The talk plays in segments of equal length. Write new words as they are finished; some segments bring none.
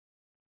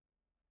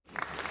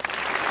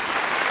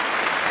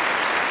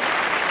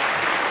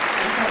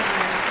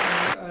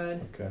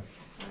Okay.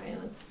 All right,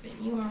 let's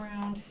spin you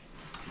around.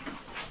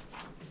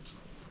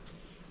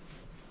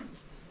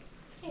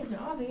 These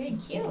are all very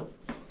cute.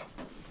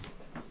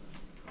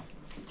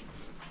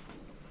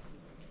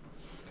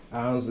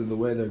 Honestly, the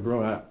way they're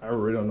growing, I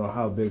really don't know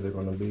how big they're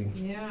going to be.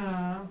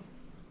 Yeah.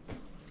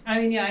 I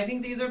mean, yeah, I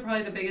think these are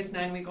probably the biggest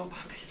 9-week-old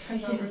puppies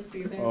I've ever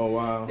seen. Oh,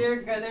 wow.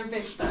 They're good. They're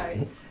big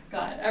size.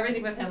 God,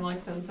 everything with him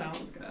looks and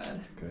sounds good.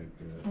 Okay,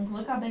 good. And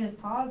look how big his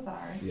paws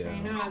are. Yeah. I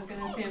know. I was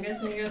gonna say. I'm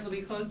guessing you guys will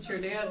be close to your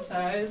dad's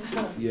size.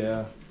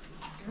 Yeah.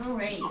 All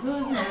right,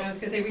 who's I was next?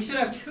 gonna say we should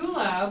have 2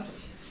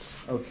 left.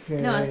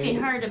 Okay. No, it's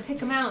getting hard to pick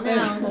them out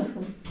now.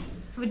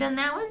 Have we done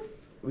that one?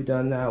 We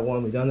done that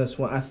one. We done this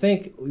one. I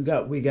think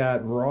we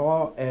got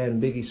Raw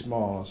and Biggie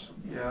Smalls.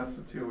 Yeah, that's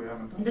the 2 we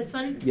haven't done. This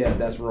one? Yeah,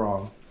 that's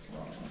Raw.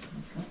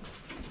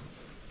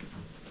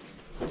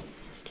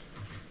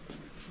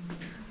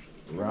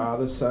 Ra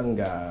the sun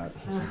god.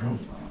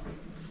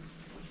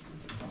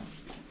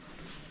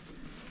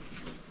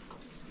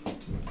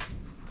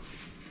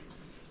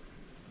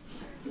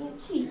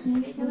 Can't cheat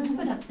and get your left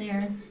foot up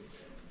there.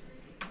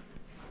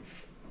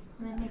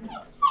 And then maybe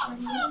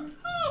 21.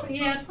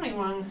 Yeah,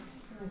 21.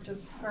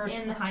 Just hard.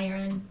 And the higher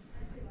end.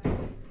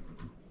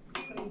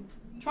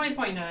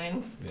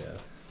 20.9. Yeah.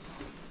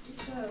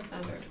 Just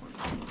under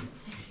 20.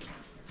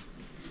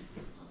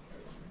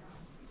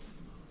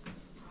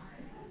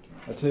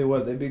 I tell you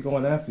what, they be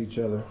going after each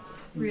other.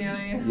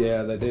 Really?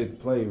 Yeah, they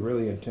did play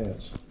really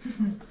intense.